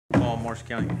Marshall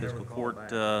County Fiscal Court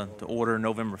to order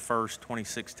November 1st,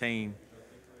 2016.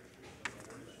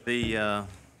 Can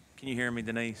you hear me,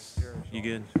 Denise? You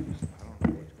good?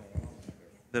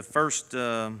 The first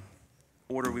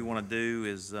order we want to do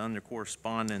is under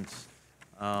correspondence,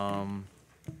 November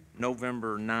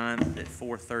 9th at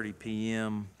 4:30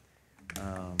 p.m.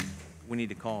 We need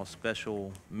to call a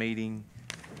special meeting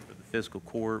for the Fiscal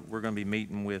Court. We're going to be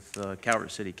meeting with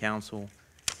Calvert City Council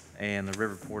and the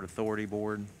Riverport Authority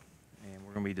Board, and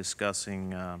we're going to be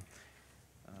discussing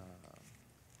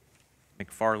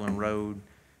McFarland Road,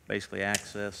 basically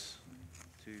access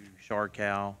to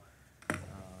Sharkow,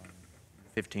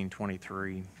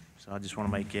 1523. So I just want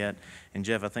to make that. And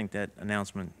Jeff, I think that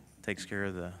announcement takes care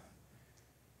of the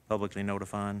publicly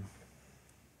notifying.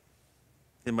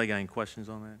 Anybody got any questions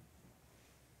on that?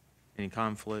 Any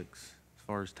conflicts as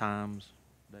far as times,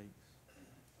 dates?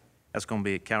 That's going to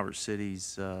be at Calvert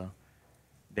City's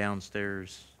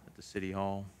downstairs at the City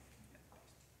Hall,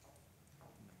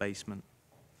 basement.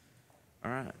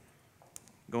 All right.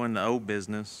 Going to old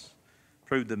business.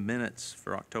 Approve the minutes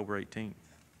for October 18th.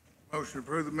 Motion to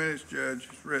approve the minutes, Judge.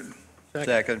 It's written.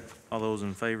 Second. All those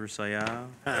in favor say aye.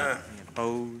 Aye. Any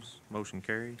opposed? Motion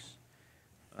carries.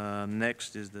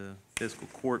 Next is the fiscal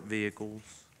court vehicles.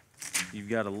 You've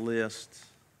got a list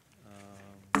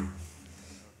of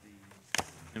the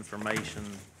information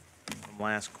from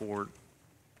last court.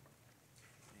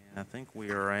 And I think we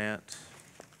are at,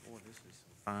 boy, this is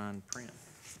fine print,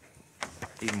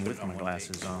 even with my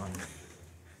glasses on.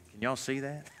 Can y'all see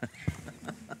that?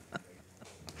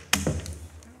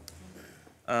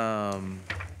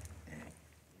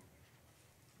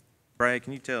 Brad,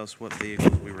 can you tell us what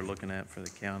vehicles we were looking at for the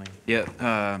county?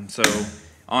 Yeah, so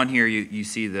on here you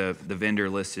see the vendor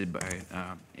listed by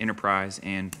Enterprise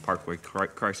and Parkway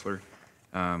Chrysler.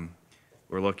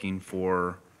 We're looking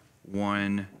for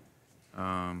one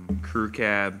crew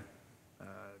cab,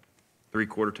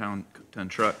 3/4 ton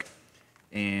truck,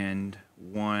 and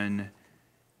one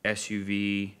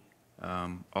SUV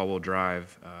all-wheel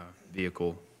drive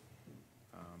vehicle.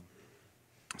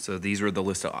 So these were the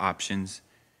list of options.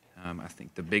 I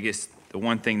think the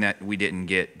one thing that we didn't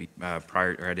get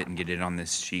prior, or I didn't get it on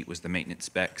this sheet, was the maintenance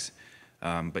specs.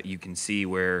 But you can see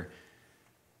where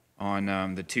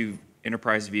on the two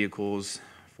Enterprise vehicles,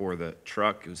 for the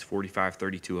truck, it was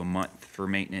 $45.32 a month for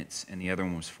maintenance, and the other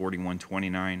one was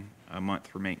 $41.29 a month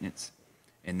for maintenance.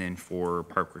 And then for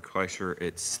Parkway Chrysler,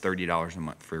 it's $30 a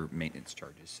month for maintenance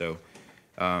charges. So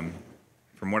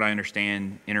from what I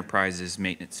understand, Enterprise's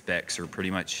maintenance specs are pretty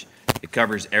much, it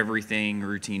covers everything,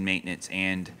 routine maintenance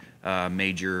and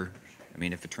major. I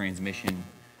mean, if a transmission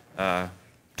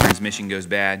goes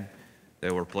bad,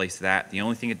 they'll replace that. The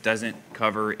only thing it doesn't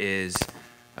cover is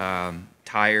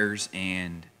tires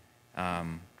and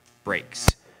brakes,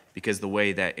 because the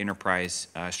way that Enterprise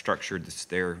structured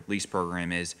their lease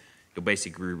program is you'll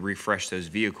basically refresh those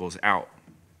vehicles out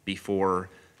before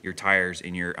your tires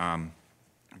and your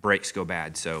brakes go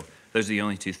bad. So those are the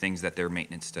only two things that their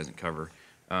maintenance doesn't cover.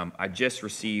 I just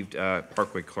received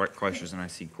Parkway Chrysler's, and I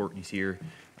see Courtney's here.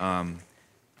 And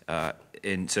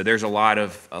so there's a lot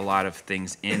of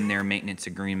things in their maintenance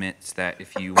agreements that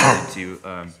if you wanted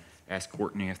to ask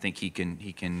Courtney, I think he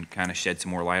can kind of shed some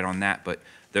more light on that. But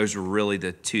those were really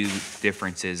the two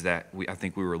differences that I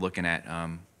think we were looking at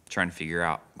trying to figure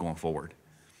out going forward.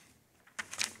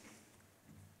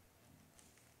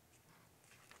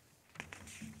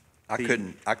 I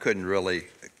couldn't really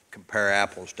compare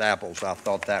apples to apples. I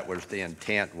thought that was the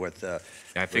intent with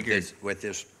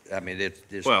this. I mean,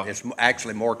 it's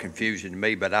actually more confusing to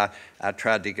me, but I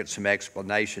tried to get some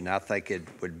explanation. I think it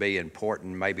would be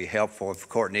important, maybe helpful, if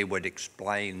Courtney would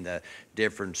explain the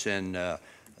difference in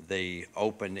the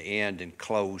open end and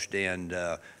closed end.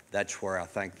 That's where I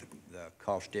think the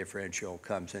cost differential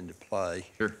comes into play.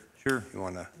 Sure, sure. You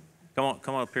want to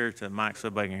come up here to Mike so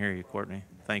everybody can hear you, Courtney.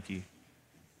 Thank you.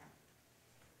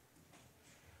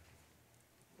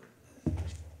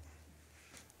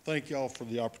 Thank y'all for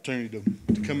the opportunity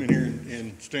to come in here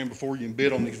and stand before you and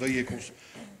bid on these vehicles.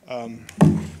 One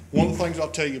of the things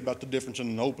I'll tell you about the difference in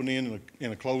an open end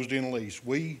and a closed end lease.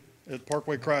 We at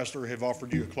Parkway Chrysler have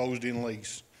offered you a closed end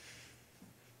lease.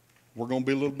 We're going to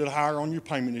be a little bit higher on your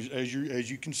payment as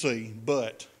you can see,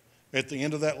 but at the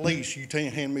end of that lease, you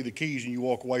hand me the keys and you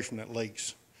walk away from that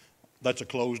lease. That's a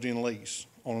closed end lease.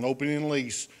 On an open end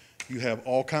lease, you have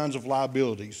all kinds of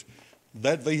liabilities.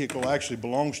 That vehicle actually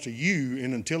belongs to you,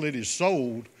 and until it is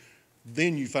sold,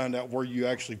 then you find out where you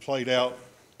actually played out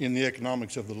in the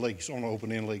economics of the lease on an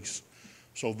open-end lease.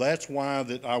 So that's why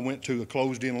that I went to a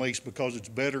closed-end lease, because it's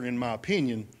better, in my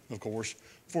opinion, of course,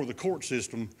 for the court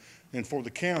system and for the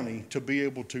county to be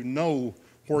able to know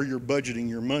where you're budgeting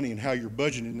your money and how you're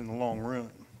budgeting in the long run.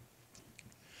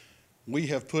 We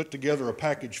have put together a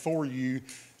package for you.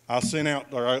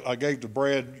 I gave to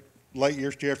Brad late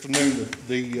yesterday afternoon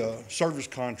the service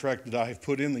contract that I have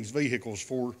put in these vehicles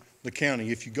for the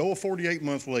county. If you go a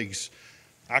 48-month lease,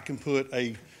 I can put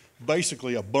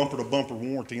basically a bumper-to-bumper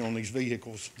warranty on these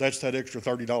vehicles. That's that extra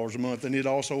 $30 a month, and it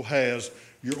also has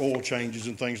your oil changes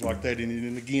and things like that in it.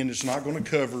 And again, it's not going to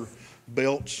cover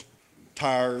belts,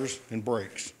 tires, and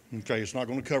brakes. Okay, it's not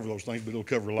going to cover those things, but it'll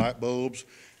cover light bulbs.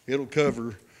 It'll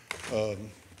cover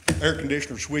air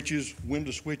conditioner switches,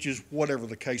 window switches, whatever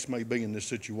the case may be in this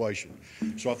situation.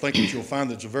 So I think that you'll find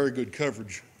that's a very good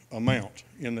coverage amount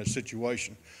in that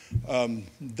situation.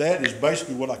 That is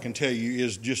basically what I can tell you,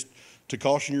 is just to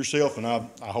caution yourself, and I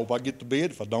hope I get the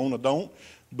bid. If I don't, I don't.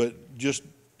 But just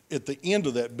at the end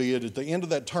of that bid, at the end of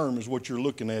that term, is what you're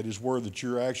looking at, is where that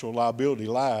your actual liability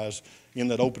lies in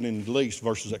that open-ended lease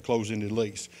versus that closed-ended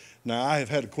lease. Now, I have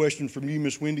had a question from you,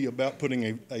 Miss Wendy, about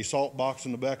putting a salt box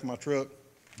in the back of my truck.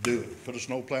 Do it. Put a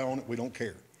snow plow on it. We don't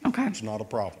care. Okay. It's not a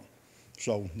problem.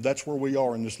 So that's where we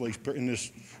are in this lease,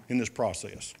 in this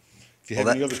process. If you have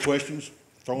any other questions,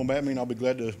 throw them at me, and I'll be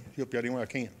glad to help you out any way I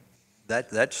can.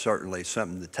 That's certainly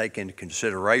something to take into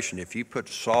consideration. If you put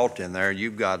salt in there,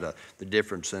 you've got the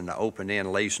difference in the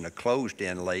open-end lease and a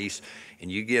closed-end lease, and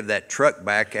you give that truck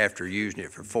back after using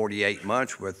it for 48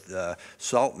 months with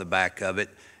salt in the back of it,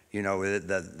 you know,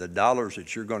 the dollars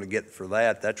that you're going to get for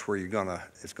that, that's where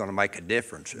it's going to make a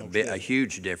difference, a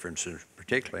huge difference,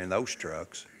 particularly in those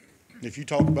trucks. If you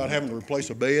talk about having to replace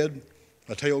a bed,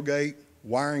 a tailgate,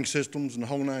 wiring systems, and the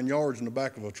whole 9 yards in the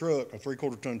back of a truck, a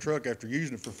 3/4 ton truck, after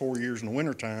using it for 4 years in the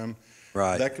wintertime,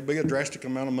 right, that could be a drastic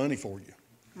amount of money for you.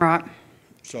 Right.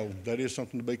 So that is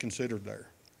something to be considered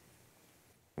there.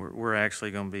 We're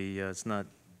actually going to be, it's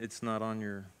not on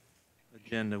your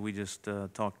agenda. We just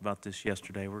talked about this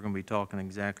yesterday. We're going to be talking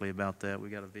exactly about that. We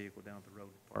got a vehicle down at the road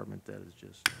department that is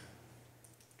just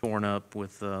torn up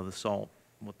with the salt,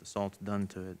 what the salt's done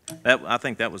to it. I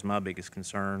think that was my biggest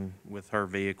concern with her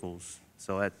vehicles.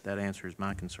 So that answers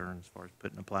my concern as far as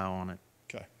putting a plow on it.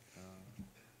 Okay.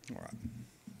 All right.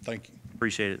 Thank you.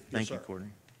 Appreciate it. Thank Yes, you, sir. Courtney.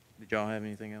 Did y'all have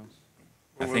anything else?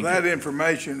 Well, with that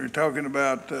information, we're talking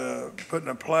about putting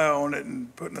a plow on it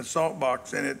and putting a salt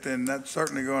box in it, then that's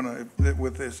certainly going to,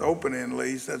 with this open-end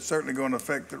lease, that's certainly going to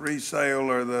affect the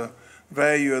resale or the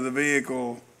value of the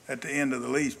vehicle at the end of the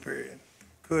lease period.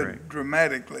 Could Correct.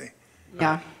 dramatically.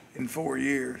 Yeah. In 4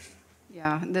 years.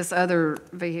 Yeah. This other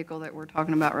vehicle that we're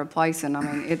talking about replacing, I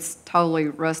mean, it's totally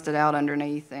rusted out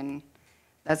underneath, and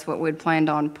that's what we'd planned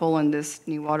on pulling this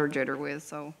new water jetter with,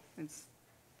 so it's.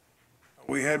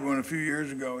 We had one a few years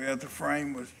ago. Yeah, the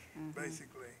frame was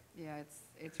basically Yeah,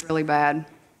 it's really bad.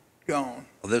 gone.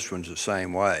 Well, this one's the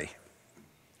same way.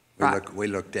 Right. We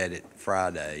looked at it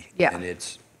Friday. Yeah. And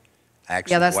it's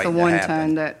actually Yeah, that's the waiting to 1 happen.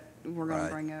 ton that we're gonna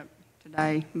Right. bring up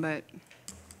today, but,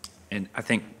 And I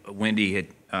think Wendy had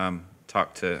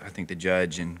talked to, I think, the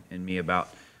judge and me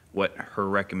about what her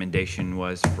recommendation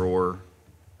was for,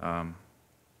 on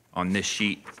this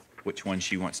sheet, which one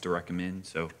she wants to recommend,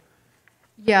 so.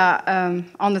 yeah,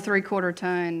 on the 3/4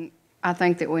 ton, I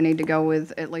think that we need to go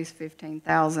with at least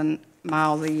 15,000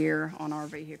 miles a year on our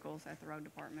vehicles at the road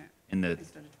department. In the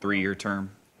Instead of 3-year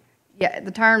term? Yeah,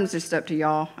 the term's just up to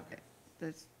y'all.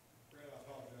 That's, Brad, I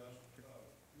apologize.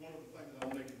 One of the things I'll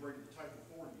need to bring to the table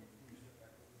for you, let me step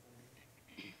back over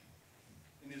for you,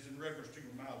 and is in reference to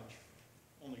your mileage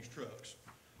on these trucks.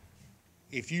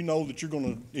 If you know that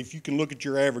if you can look at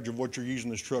your average of what you're using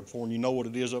this truck for, and you know what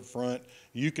it is up front,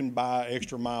 you can buy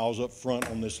extra miles up front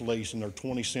on this lease, and they're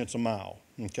 20 cents a mile,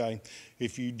 okay?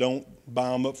 If you don't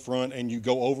buy them up front and you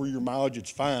go over your mileage, it's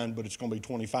fine, but it's gonna be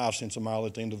 25 cents a mile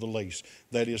at the end of the lease.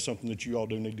 That is something that you all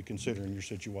do need to consider in your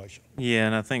situation. Yeah,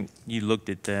 and I think you looked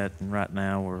at that, and right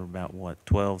now we're about, what,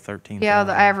 12, 13,000? yeah,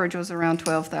 the average was around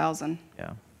 12,000.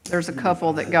 Yeah. There's a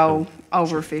couple that go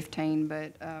over 15,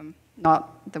 but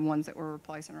not the ones that we're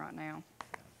replacing right now.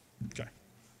 Okay.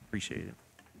 Appreciate it.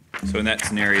 So in that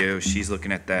scenario, she's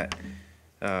looking at that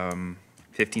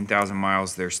 15,000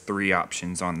 miles. There's 3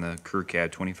 options on the crew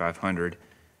cab, 2,500.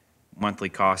 Monthly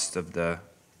cost of the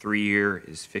 3-year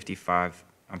is 555.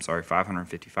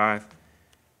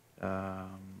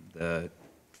 The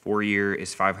 4-year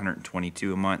is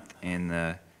 522 a month,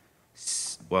 and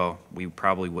we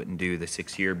probably wouldn't do the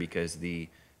 6-year because the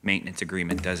maintenance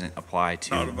agreement doesn't apply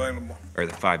to. Not available. Or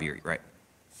the 5-year, right.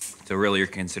 So really, you're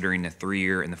considering the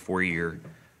 3-year and the 4-year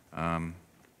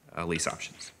lease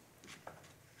options.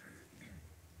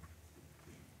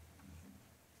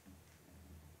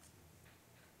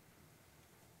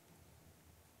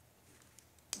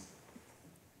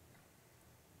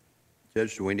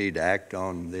 Judge, do we need to act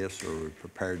on this, or are we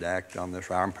prepared to act on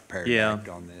this? I'm prepared to Yeah. act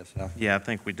on this. Huh? Yeah, I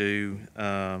think we do.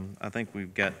 I think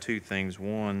we've got two things.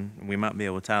 One, we might be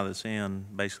able to tie this in,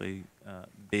 basically,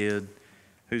 bid,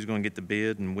 who's going to get the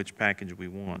bid and which package we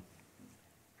want.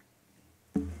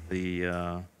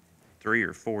 The 3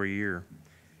 or 4 year.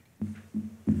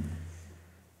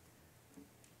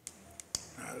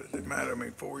 How does it matter? I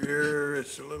mean, 4 year,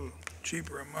 it's a little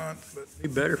cheaper a month, but Be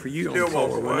better for you still on walk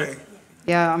four, wouldn't away. it?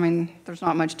 Yeah, I mean, there's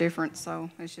not much difference, so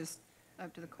it's just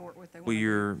up to the court what they want.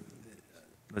 Well,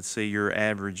 let's see, your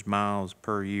average miles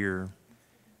per year.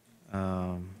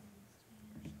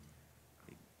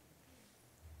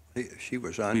 She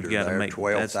was We've under got to there, make,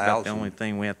 that's about the 12,000. only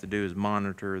thing we have to do is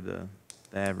monitor the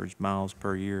average miles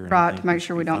per year. and I Right, think to make should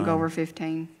sure be we don't go fine. over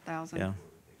 15,000. Yeah,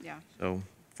 Yeah. so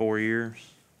 4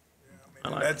 years. I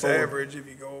like That's 4. average. If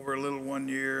you go over a little 1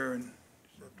 year and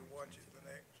just have to watch it the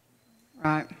next,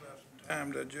 Right.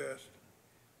 time to adjust.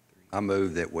 I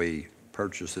move that we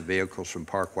purchase the vehicles from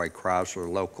Parkway Chrysler,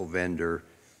 local vendor,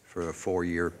 for a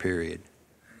 4-year period.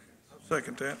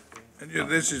 Second that. And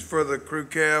this is for the crew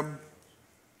cab?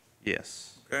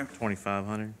 Yes. Okay.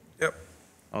 2,500. Yep.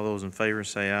 All those in favor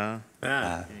say aye.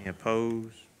 Ah, Any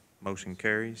opposed? Motion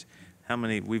carries. How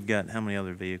many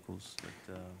other vehicles?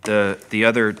 The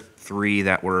other three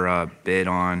that were bid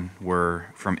on were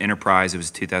from Enterprise, it was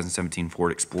a 2017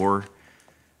 Ford Explorer.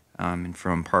 And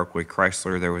from Parkway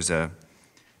Chrysler, there was a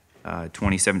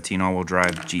 2017 all-wheel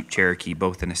drive Jeep Cherokee,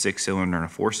 both in a 6-cylinder and a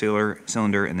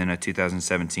 4-cylinder, and then a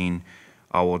 2017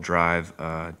 all-wheel drive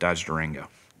Dodge Durango.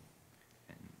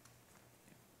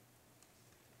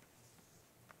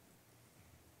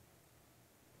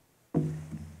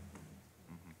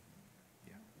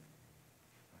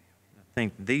 I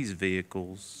think these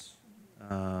vehicles,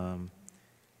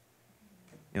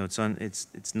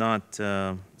 it's not,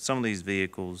 some of these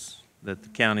vehicles that the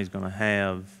county's going to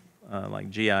have, like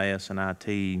GIS and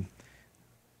IT,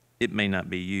 it may not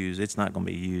be used. It's not going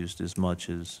to be used as much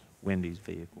as Wendy's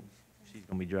vehicle. She's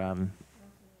going to be driving.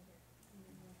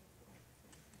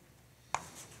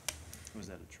 Was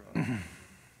that a truck?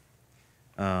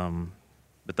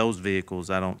 But those vehicles,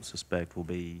 I don't suspect will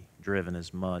be driven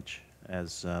as much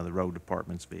as the road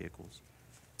department's vehicles.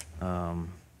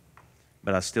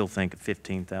 But I still think a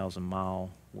 15,000 mile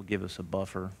will give us a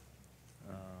buffer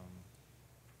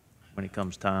when it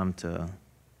comes time to,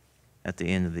 at the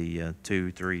end of the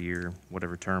 2-3 year,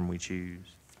 whatever term we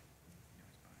choose.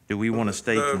 Do we want to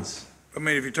stay, I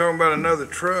mean, if you're talking about another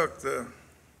truck, the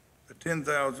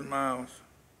 10,000 miles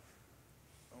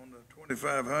on the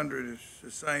 2,500 is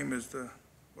the same as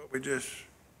what we just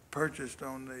purchased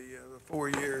on the 4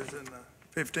 years and the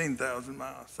 15,000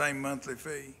 miles, same monthly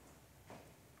fee.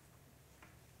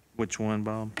 which one,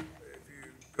 Bob? If you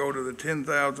go to the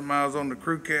 10,000 miles on the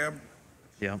crew cab,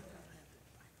 Yeah,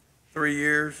 3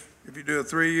 years, if you do a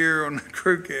 3-year on the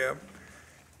crew cab,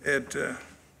 it's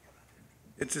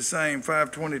the same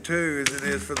 522 as it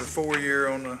is for the 4-year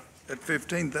at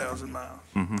 15,000 miles.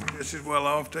 You're just as well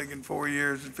off taking 4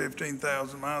 years at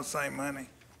 15,000 miles, same money.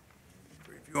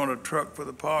 If you want a truck for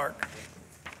the park,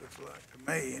 looks like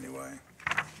to me anyway.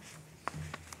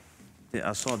 Yeah,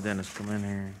 I saw Dennis come in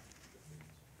here.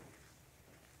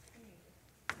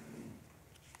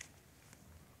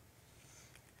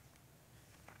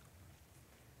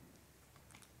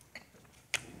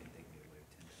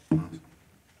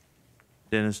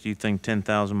 Dennis, do you think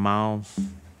 10,000 miles?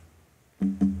 I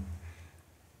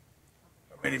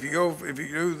mean, if you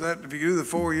do the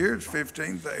 4 years,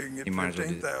 15,000, you can You get might as well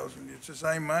do 15,000. It's the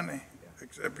same money,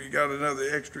 except you got another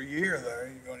extra year there,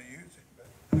 you're gonna use it.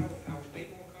 But I would be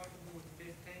more comfortable with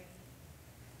 15,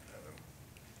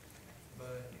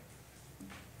 but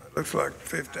it looks like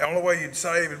 50, the only way you'd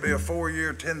save would be a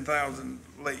 4-year, 10,000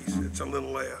 lease. It's a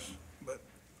little less, but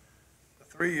a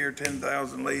 3-year,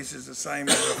 10,000 lease is the same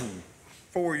as a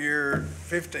 4-year,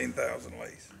 15,000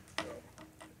 lease. So,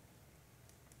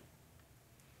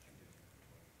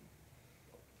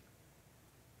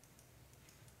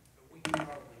 we can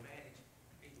probably manage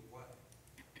either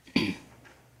way.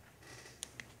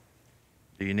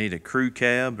 Do you need a crew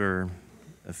cab or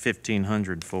a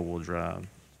 1,500 four-wheel drive?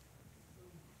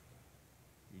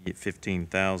 You get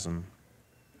 15,000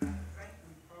 I think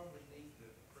we probably need the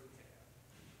crew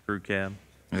crew cab. cab?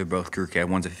 They're both crew cab,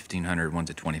 one's a 1,500, one's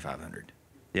a 2,500.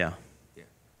 Yeah, I think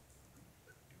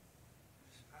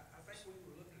we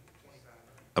were looking at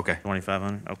 2,500. Okay.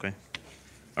 2,500, okay.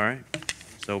 All right,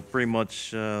 so pretty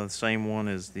much the same one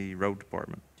as the road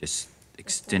department. Just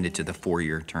extend it to the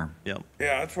 4-year term. Yep,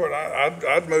 yeah, that's what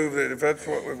I'd move it,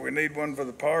 if we need one for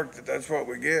the park, that's what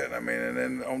we get. I mean, and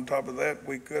then on top of that,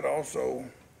 we could also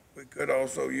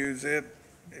use it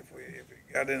if we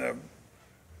got in a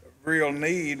real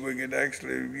need, we could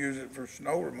actually use it for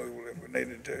snow removal if we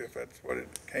needed to, if that's what it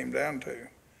came down to.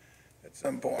 At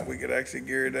some point, we could actually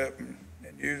gear it up and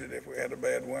use it if we had a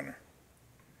bad winter. Is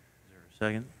there a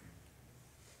second?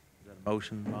 Is that a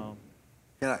motion, Bob?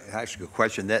 Can I ask you a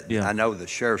question? Yeah. I know the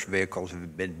sheriff's vehicles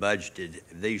have been budgeted.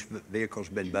 Have these vehicles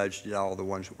been budgeted, all the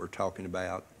ones that we're talking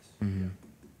about? Mm-hmm.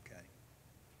 Okay.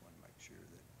 Want to make sure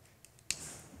that.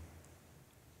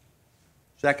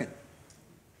 Second.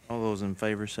 All those in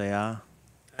favor say aye.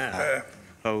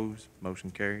 Opposed,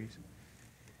 motion carries.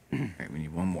 All right, we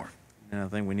need one more. And I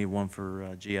think we need one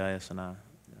for GIS and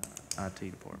IT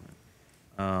department.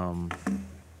 I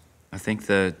think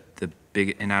the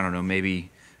big, and I don't know, maybe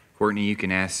Courtney, you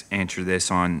can answer this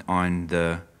on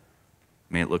the,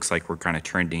 I mean, it looks like we're kind of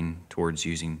trending towards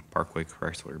using Parkway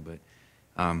Chrysler, but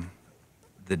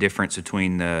the difference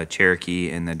between the Cherokee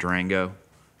and the Durango,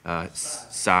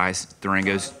 size,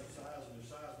 Durango's.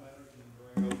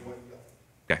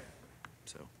 Okay,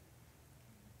 so.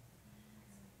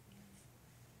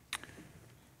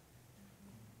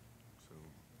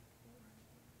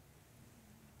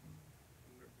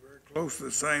 Very close to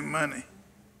the same money.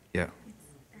 Yeah.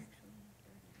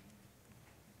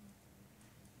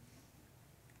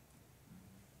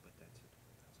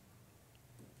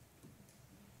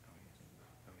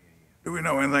 Do we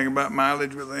know anything about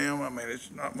mileage with them? I mean,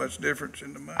 it's not much difference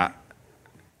in the money.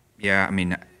 Yeah, I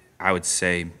mean, I would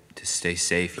say to stay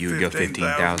safe, you would go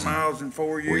 15,000. miles in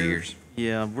 4 years? 4 years.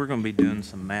 Yeah, we're gonna be doing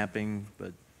some mapping,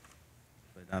 but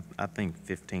I think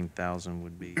 15,000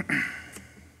 would be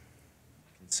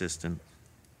consistent.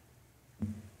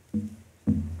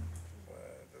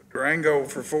 Durango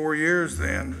for 4 years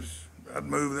then, I'd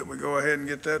move that we go ahead and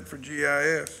get that for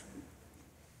GIS.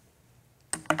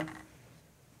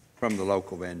 From the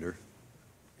local vendor.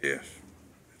 Yes.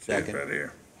 It's it Second. right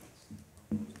here.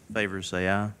 Favors say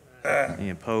aye. Aye. Any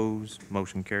opposed,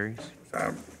 motion carries.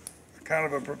 I'm kind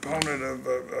of a proponent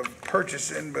of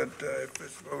purchasing, but if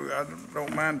it's, I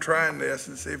don't mind trying this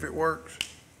and see if it works.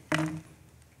 That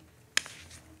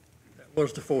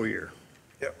was the 4-year.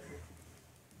 Yep.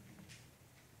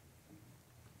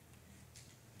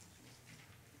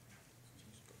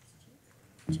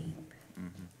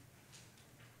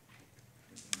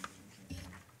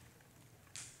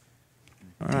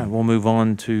 All right, we'll move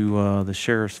on to the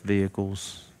sheriff's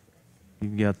vehicles.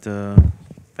 You've got the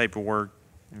paperwork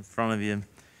in front of you.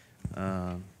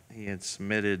 He had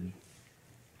submitted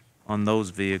on those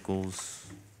vehicles,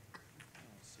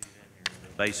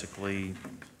 basically,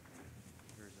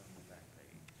 here's on the back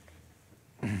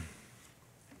page.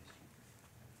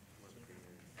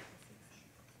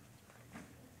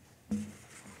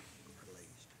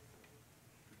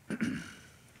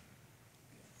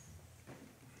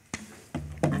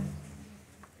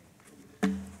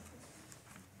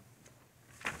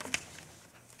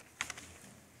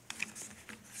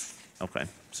 Okay,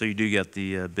 so you do get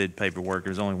the bid paperwork.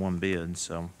 There's only one bid,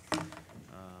 so.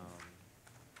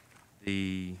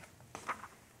 The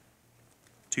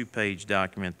two-page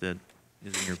document that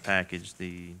is in your package,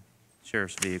 the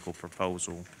sheriff's vehicle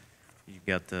proposal, you've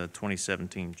got the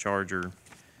 2017 Charger,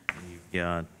 and you've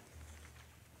got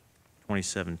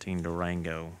 2017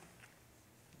 Durango.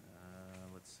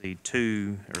 Let's see,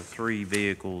 2 or 3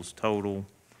 vehicles total.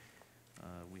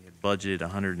 We had budgeted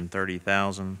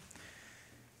 $130,000.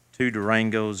 2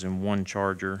 Durangos and 1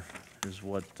 Charger is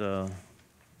what the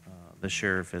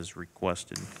sheriff has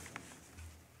requested.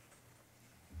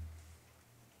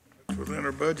 It's within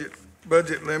our budget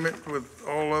limit with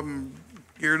all of them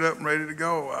geared up and ready to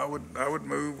go. I would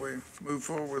move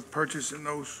forward with purchasing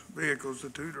those vehicles, the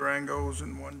 2 Durangos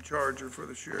and 1 Charger for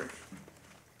the sheriff.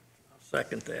 I'll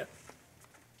second that.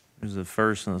 There's a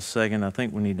first and a second. I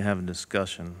think we need to have a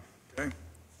discussion. Okay.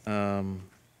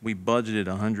 We budgeted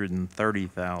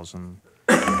 $130,000.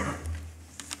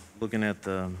 Looking at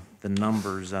the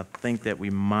numbers, I think that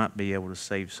we might be able to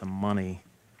save some money.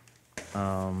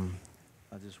 I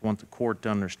just want the court to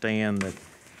understand that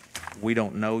we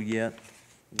don't know yet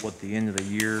what the end of the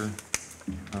year,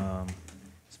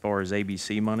 as far as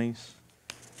ABC monies,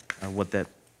 what that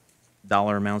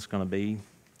dollar amount's gonna be.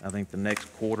 I think the next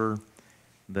quarter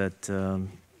that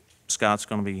Scott's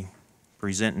gonna be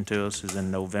presenting to us is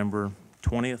in November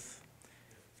 20th.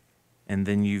 And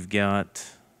then you've got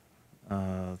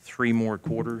 3 more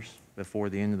quarters before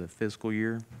the end of the fiscal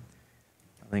year.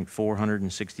 I think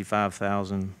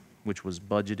 $465,000, which was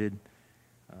budgeted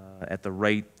at the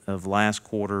rate of last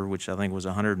quarter, which I think was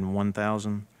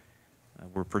 $101,000.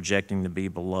 We're projecting to be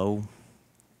below.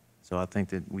 So I think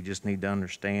that we just need to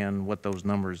understand what those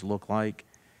numbers look like.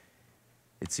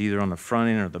 it's either on the front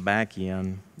end or the back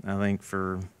end. I think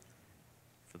for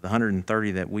the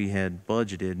 130 that we had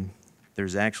budgeted,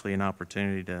 there's actually an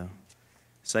opportunity to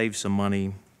save some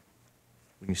money.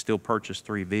 We can still purchase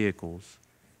 3 vehicles.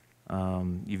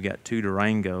 You've got 2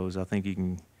 Durangos. I think you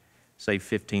can save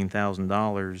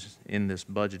 $15,000 in this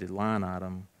budgeted line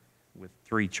item with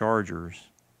 3 Chargers.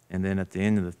 And then at the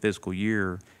end of the fiscal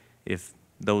year, if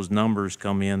those numbers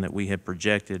come in that we had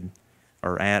projected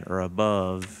are at or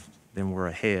above, then we're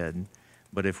ahead.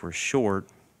 But if we're short,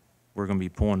 we're going to be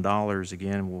pulling dollars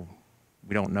again.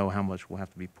 We don't know how much we'll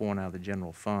have to be pulling out of the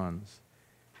general funds.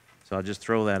 So I'll just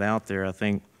throw that out there. I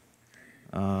think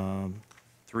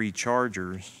 3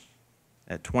 Chargers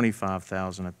at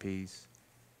 $25,000 apiece,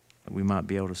 we might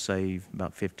be able to save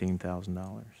about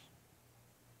 $15,000.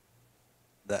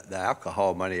 The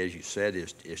alcohol money, as you said,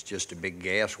 is just a big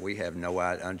guess. We have no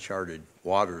uncharted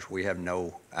waters. We have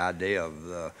no idea of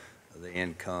the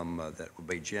income that will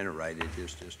be generated.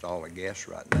 It's just all a guess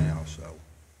right now, so.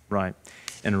 Right.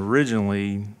 And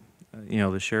originally,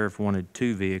 the sheriff wanted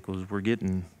 2 vehicles. We're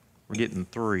getting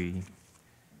 3.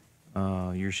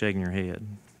 You're shaking your head.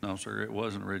 No, sir, it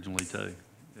wasn't originally 2.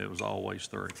 It was always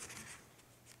 3.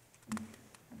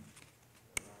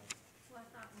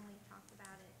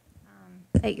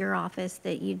 At your office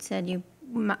that you'd said you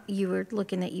were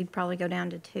looking that you'd probably go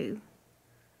down to 2.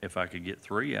 If I could get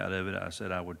 3 out of it, I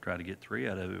said I would try to get 3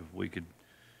 out of it if we could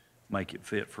make it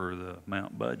fit for the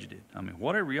amount budgeted. I mean,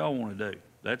 whatever y'all want to do,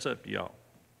 that's up to y'all.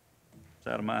 It's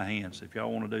out of my hands. If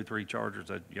y'all want to do 3 Chargers,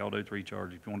 y'all do 3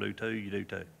 Chargers. If you want to do 2, you do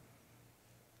 2.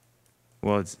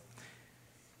 Well,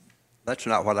 That's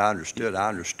not what I understood. I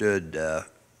understood the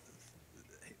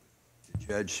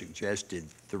judge suggested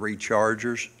 3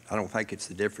 Chargers. I don't think it's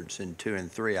the difference in 2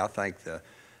 and 3. I think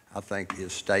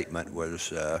his statement was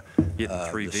Getting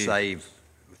 3 to vehicles. save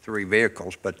 3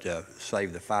 vehicles, but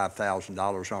save the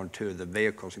 $5,000 on 2 of the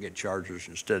vehicles and get Chargers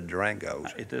instead of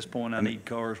Durangos. At this point, I need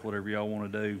cars. Whatever y'all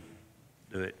want to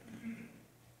do it.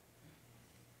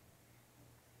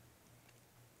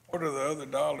 What are the other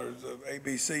dollars of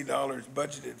ABC dollars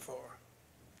budgeted for?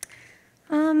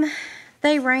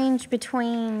 They range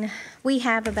between, we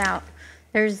have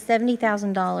there's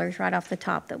 $70,000 right off the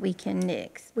top that we can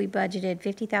nix. We budgeted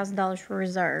 $50,000 for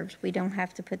reserves. We don't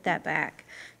have to put that back.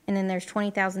 And then there's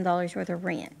 $20,000 worth of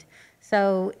rent.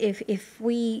 So if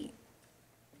we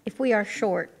are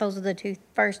short, those are the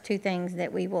first two things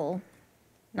that we will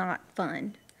not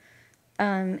fund.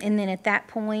 And then at that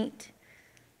point,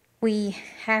 we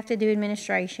have to do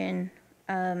administration.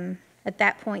 At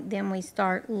that point, then we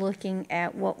start looking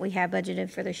at what we have budgeted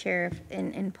for the sheriff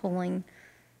and pulling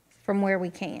from where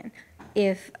we can.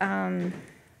 If,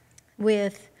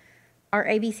 with our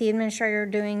ABC administrator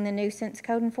doing the nuisance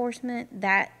code enforcement,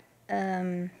 that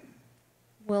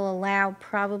will allow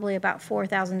probably about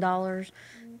 $4,000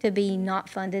 to be not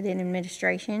funded in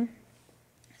administration.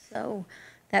 So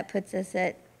that puts us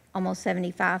at almost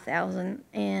 $75,000.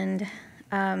 And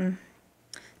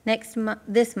this month,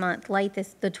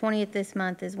 the 20th this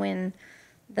month is when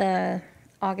the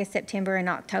August, September, and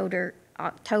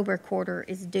October quarter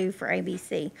is due for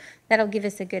ABC. That'll give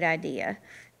us a good idea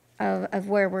of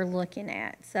where we're looking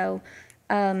at. So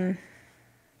I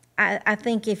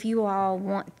think if you all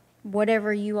want,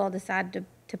 whatever you all decide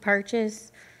to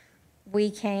purchase,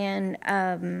 we can,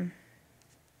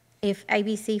 if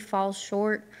ABC falls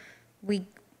short,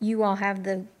 you all have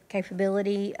the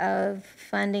capability of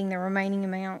funding the remaining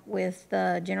amount with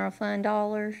the general fund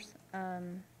dollars.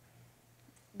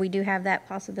 We do have that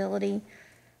possibility,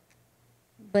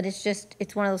 but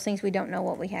it's one of those things we don't know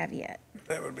what we have yet.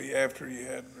 That would be after you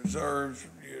had reserves,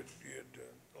 you had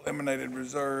eliminated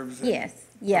reserves. Yes,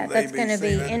 yeah, that's gonna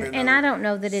be, and I don't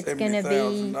know that it's gonna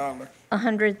be $70,000.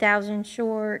 100,000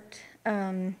 short.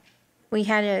 We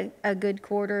had a good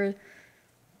quarter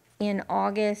in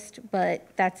August, but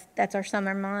that's our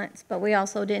summer months. But we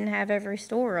also didn't have every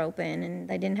store open, and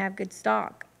they didn't have good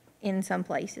stock in some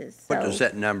places. What does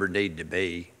that number need to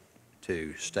be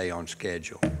to stay on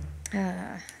schedule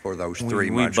for those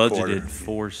 3-month We quarters? budgeted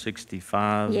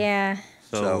 465. Yeah,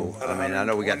 So, I mean, I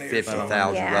know we got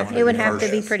 50,000 yeah, roughly. it would in the have to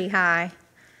be first- pretty high.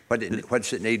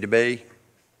 What's it need to be?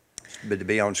 But to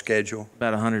be on schedule?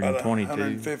 About About 122.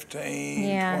 115,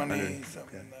 Yeah. 20,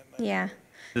 something like that. Yeah.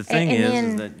 The thing And is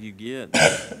then- that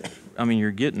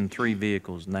you're getting 3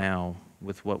 vehicles now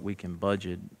with what we can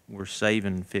budget. We're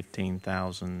saving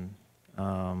 15,000.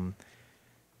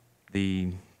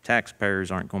 The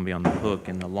taxpayers aren't going to be on the hook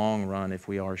in the long run if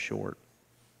we are short.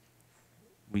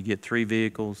 We get 3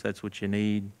 vehicles, that's what you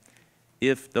need.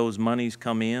 If those monies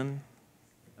come in,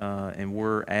 and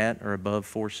we're at or above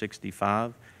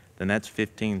 465, then that's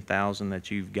 15,000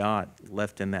 that you've got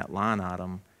left in that line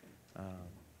item.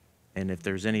 And if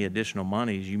there's any additional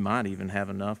monies, you might even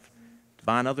have enough to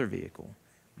buy another vehicle.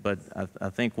 But I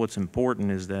think what's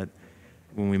important is that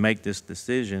when we make this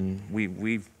decision,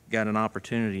 we've got an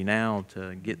opportunity now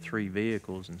to get 3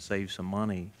 vehicles and save some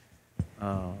money,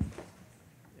 and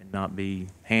not be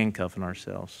handcuffing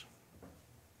ourselves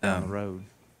down the road.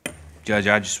 Judge,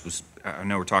 I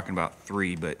know we're talking about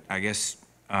 3, but I guess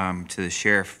to the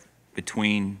sheriff,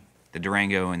 between the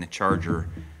Durango and the Charger,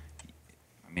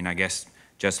 I mean, I guess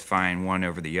justifying one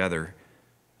over the other,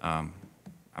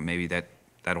 maybe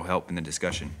that'll help in the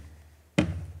discussion. If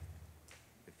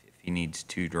he needs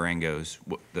 2 Durangos,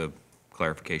 the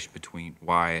clarification between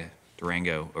why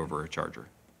Durango over a Charger.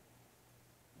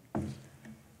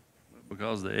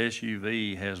 Because the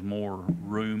SUV has more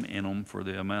room in them for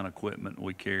the amount of equipment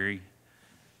we carry.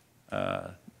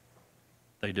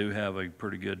 They do have a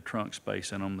pretty good trunk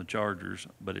space in them, the Chargers,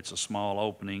 but it's a small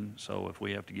opening, so if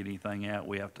we have to get anything out,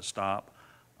 we have to stop,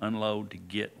 unload to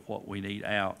get what we need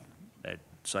out. That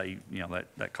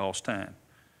that costs time.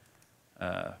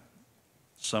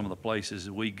 Some of the places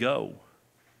that we go,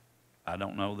 I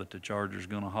don't know that the Charger's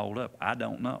gonna hold up. I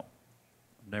don't know.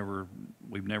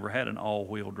 We've never had an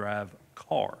all-wheel drive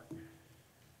car.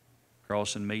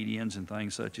 Crossing medians and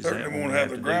things such as that. Certainly when won't we have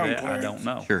to the do ground that, I clearance. don't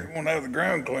know. It won't have the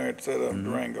ground clearance that a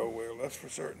Durango will, that's for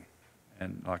certain.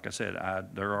 And like I said,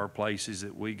 there are places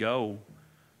that we go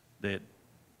that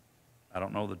I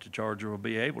don't know that the Charger will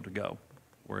be able to go,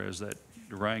 whereas that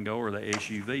Durango or the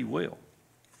SUV will.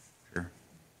 Sure.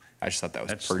 I just thought that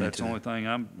was pertinent. That's the only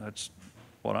thing that's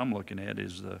what I'm looking at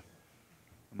is the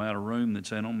amount of room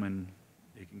that's in them, and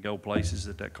it can go places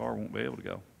that car won't be able to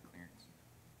go.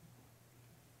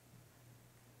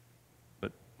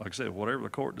 But like I said, whatever the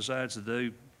court decides to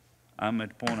do, I'm at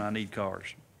the point I need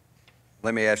cars.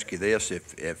 Let me ask you this,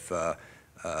 if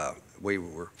we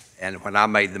were, and when I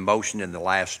made the motion in the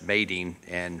last meeting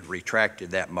and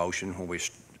retracted that motion, when we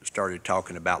started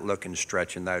talking about looking,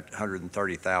 stretching that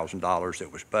 $130,000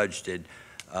 that was budgeted,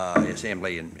 as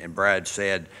Emily and Brad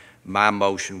said, my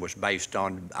motion was based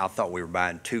on, I thought we were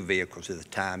buying 2 vehicles at the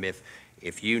time.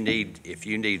 If you need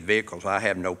vehicles, I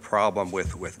have no problem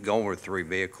with going with 3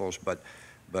 vehicles, but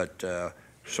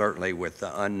certainly with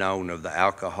the unknown of the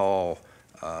alcohol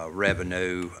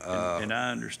revenue. And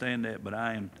I understand that, but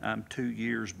I'm 2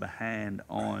 years behind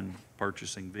on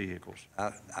purchasing vehicles.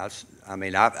 I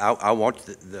mean, I want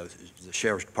the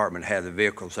sheriff's department to have the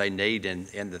vehicles they need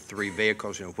in the 3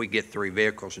 vehicles, and if we get 3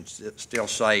 vehicles and still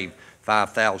save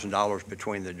 $5,000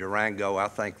 between the Durango, I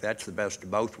think that's the best of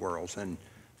both worlds, and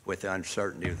with the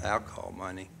uncertainty of the alcohol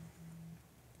money.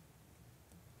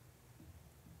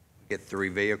 Get 3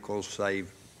 vehicles,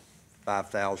 save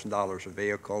 $5,000 a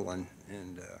vehicle, and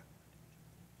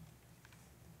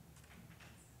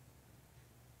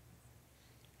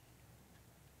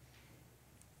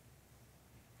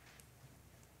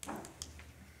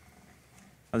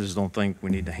I just don't think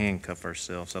we need to handcuff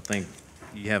ourselves. I think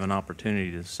you have an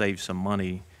opportunity to save some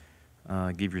money,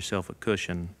 give yourself a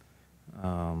cushion.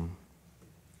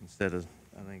 Instead of,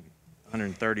 I think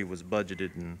 130 was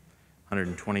budgeted and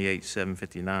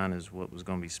 128,759 is what was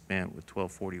going to be spent with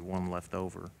 1241 left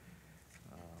over.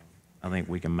 I think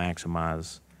we can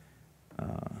maximize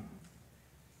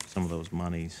some of those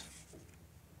monies.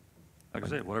 Like I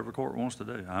said, whatever the court wants to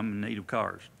do, I'm in need of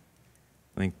cars.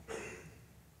 I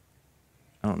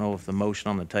don't know if the motion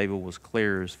on the table was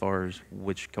clear as far as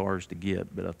which cars to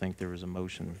get, but I think there was a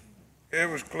motion It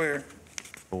was clear,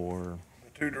 for,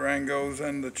 the 2 Durangos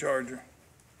and the Charger.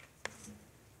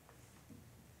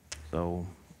 so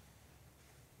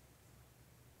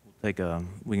we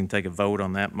can take a vote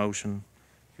on that motion.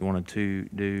 If you wanted to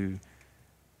do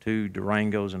 2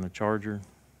 Durangos and a Charger,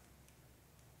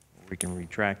 we can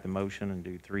retract the motion and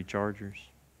do 3 Chargers.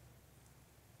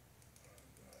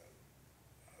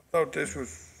 I thought this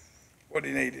was what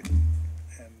he needed,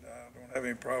 and I don't have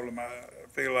any problem. I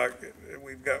feel like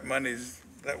we've got monies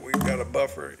that we've got a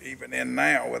buffer even in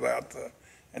now without the,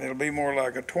 and it'll be more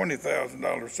like a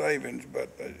 $20,000 savings, but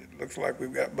it looks like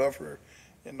we've got buffer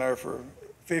in there for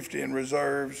 50 in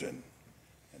reserves and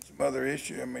some other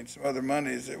issue. I mean, some other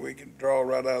monies that we can draw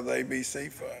right out of the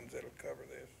ABC funds that'll cover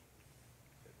this.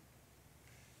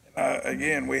 And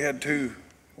again, we had 2,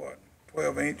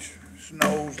 12-inch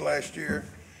snows last year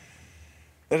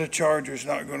that a Charger's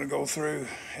not going to go through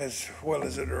as well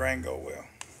as a Durango will.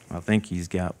 I think he's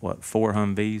got, 4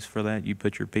 Humvees for that? You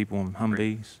put your people in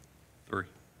Humvees? 3.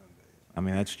 I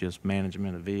mean, that's just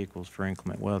management of vehicles for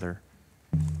inclement weather.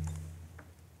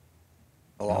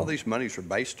 well, all these monies are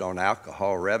based on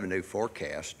alcohol revenue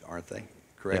forecast, aren't they?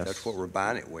 correct? Yes. That's what we're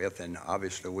buying it with, and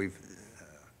obviously we've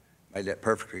made that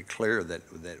perfectly clear that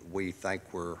we think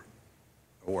or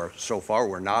so far,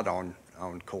 we're not on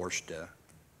course to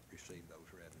receive those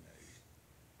revenues.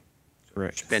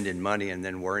 Correct. Spending money and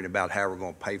then worrying about how we're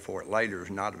going to pay for it later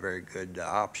is not a very good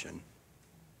option.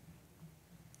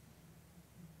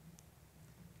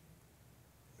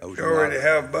 Those You are already not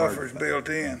have hard- buffers built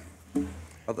in.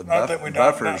 Well, the Not that we don't-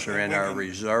 buffers not are that in we our can-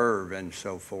 reserve and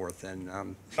so forth, and I'm.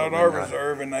 Not certainly our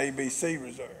reserve and the ABC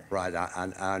reserve. Right,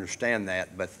 I understand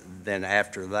that, but then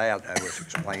after that, I was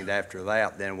explained after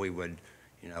that, then we would,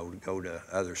 go to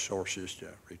other sources to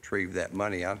retrieve that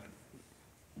money.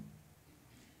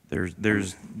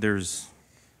 There's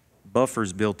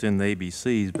buffers built in the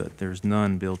ABCs, but there's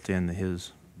none built into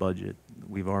his budget.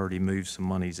 We've already moved some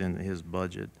monies into his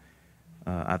budget.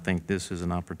 I think this is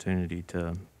an opportunity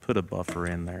to put a buffer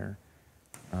in there,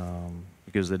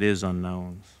 because it is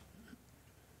unknowns.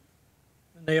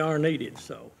 And they are needed,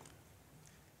 so.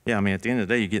 Yeah, I mean, at the end of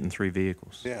the day, you're getting 3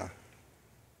 vehicles. Yeah.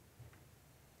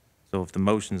 So if the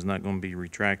motion's not gonna be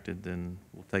retracted, then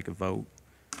we'll take a vote.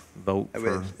 Vote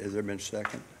for, Has there been a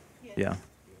second? yeah.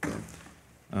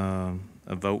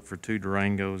 A vote for 2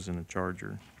 Durangos and a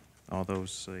Charger. All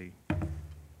those say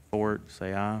for it,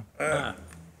 say aye.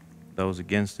 Those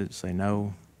against it, say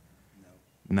no.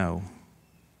 No.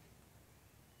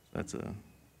 That's a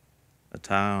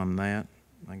tie on that.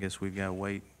 I guess we've got to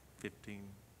wait 15,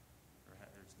 or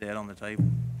it's dead on the table.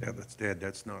 Yeah, that's dead.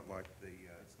 That's not like the,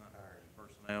 It's not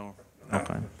personnel.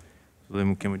 Okay. So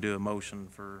then can we do a motion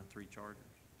for 3 Chargers?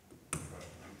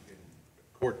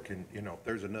 court can, if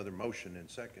there's another motion in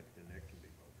second, then that can be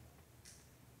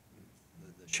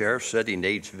voted. The sheriff said he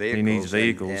needs vehicles. He needs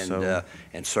vehicles, and, so-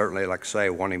 And certainly, like I say, I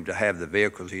want him to have the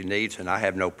vehicles he needs, and I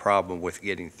have no problem with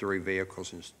getting 3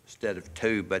 vehicles instead of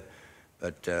 2, but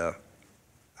I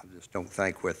just don't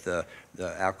think with the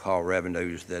alcohol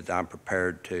revenues that I'm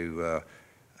prepared to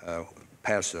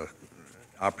pass an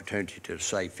opportunity to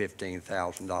save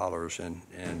 $15,000,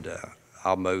 and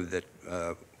I'll move that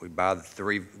we buy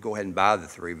go ahead and buy the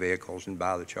 3 vehicles and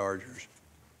buy the Chargers.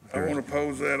 I want to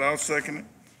oppose that. I'll second it.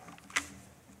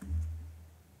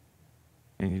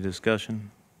 Any discussion?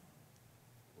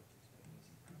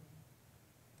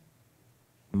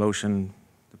 Motion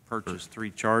to purchase 3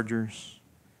 Chargers.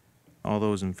 All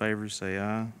those in favor say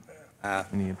aye. Aye.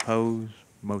 Any opposed?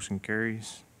 Motion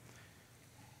carries.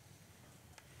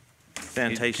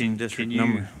 Sanitation District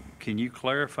number. Can you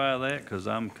clarify that? Because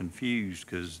I'm confused,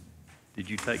 because did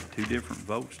you take 2 different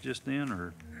votes just then,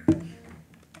 or?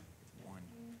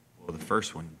 Well, the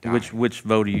first one died. Which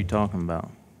vote are you talking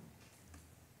about?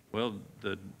 Well,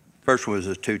 First one was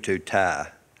a 2-2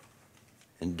 tie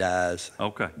and dies.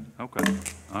 okay, all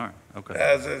right, okay,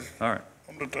 As is all right.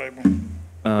 on the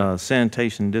table.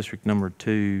 Sanitation District number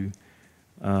 2,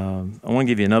 I want to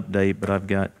give you an update, but I've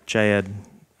got Chad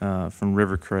from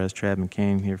Rivercrest, Chad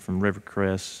McCain here from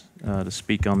Rivercrest to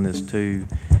speak on this too.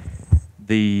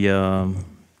 The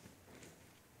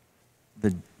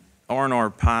R&R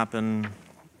Piping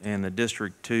and the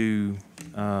District 2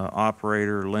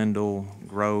 operator, Lindell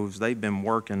Groves, they've been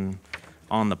working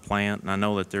on the plant, and I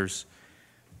know that there's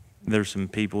some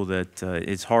people that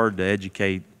it's hard to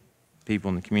educate people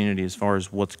in the community as far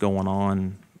as what's going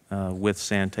on with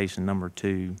sanitation number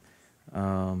 2.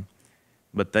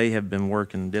 But they have been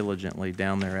working diligently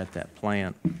down there at that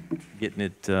plant, getting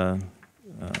it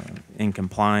in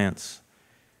compliance.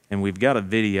 And we've got a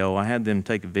video. I had them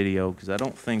take a video because I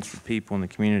don't think the people in the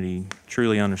community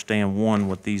truly understand, one,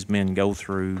 what these men go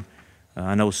through.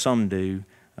 I know some do,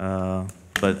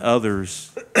 but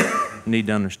others need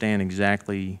to understand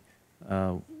exactly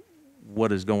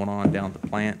what is going on down at the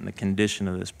plant and the condition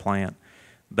of this plant.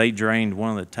 They drained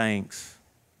one of the tanks,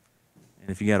 and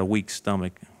if you got a weak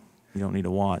stomach, you don't need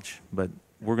to watch. But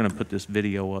we're going to put this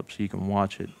video up so you can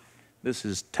watch it. This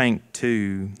is tank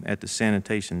 2 at the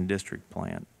sanitation district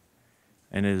plant,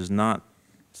 and it is not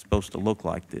supposed to look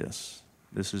like this.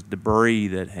 This is debris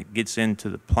that gets into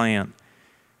the plant,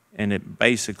 and it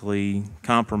basically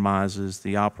compromises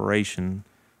the operation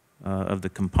of the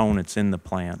components in the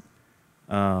plant.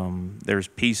 There's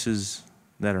pieces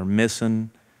that are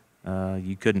missing.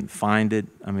 You couldn't find it.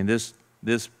 I mean, this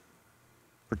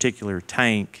particular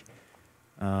tank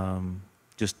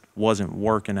just wasn't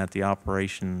working at the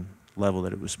operation level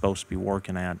that it was supposed to be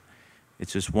working at.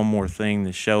 It's just one more thing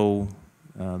to show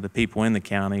the people in the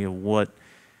county of what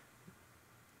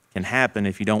can happen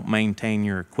if you don't maintain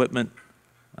your equipment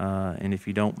and if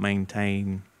you don't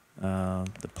maintain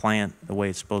the plant the way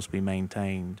it's supposed to be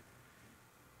maintained.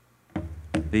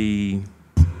 The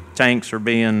tanks are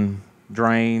being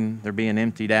drained, they're being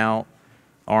emptied out.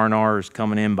 R&R is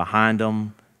coming in behind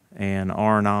them, and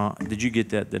R&R, did you get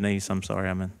that, Denise? I'm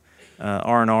sorry,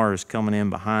 R&R is coming in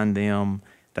behind them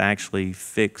to actually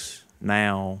fix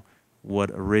now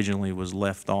what originally was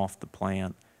left off the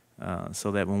plant,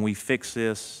 so that when we fix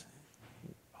this,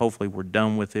 hopefully we're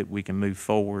done with it, we can move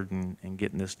forward and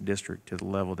getting this district to the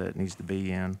level that it needs to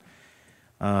be in.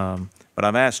 But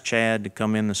I've asked Chad to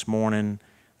come in this morning.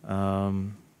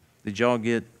 Did y'all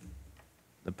get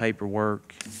the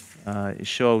paperwork? It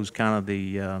shows kind of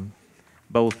the,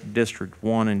 both District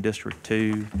 1 and District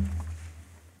 2.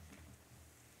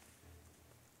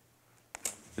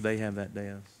 Do they have that,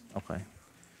 Des? Okay.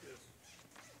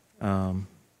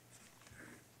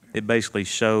 It basically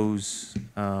shows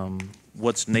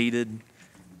what's needed.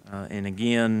 And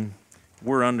again,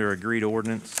 we're under agreed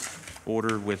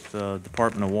order with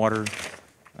Department of Water.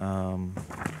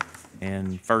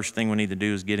 And first thing we need to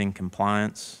do is get in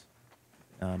compliance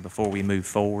before we move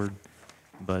forward.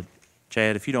 But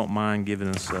Chad, if you don't mind giving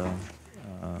us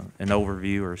an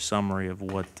overview or a summary of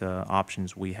what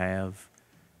options we have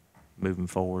moving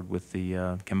forward with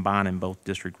the combining both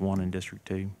District 1 and District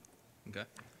 2. Okay.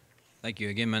 Thank you.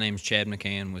 Again, my name is Chad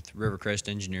McCann with Rivercrest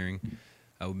Engineering.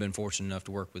 We've been fortunate enough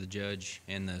to work with the judge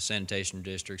and the sanitation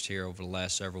districts here over the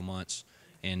last several months.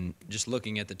 And just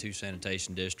looking at the two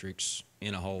sanitation districts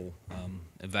in a whole,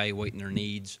 evaluating their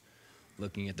needs,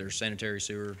 looking at their sanitary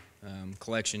sewer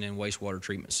collection and wastewater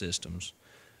treatment systems.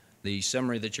 The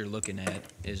summary that you're looking at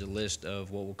is a list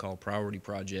of what we'll call priority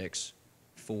projects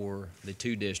for the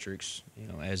two districts,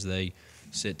 as they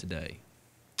sit today.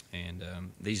 And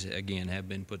these, again, have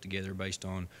been put together based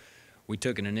on, we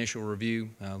took an initial review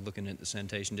looking at the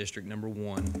sanitation district number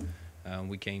 1.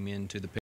 We came into the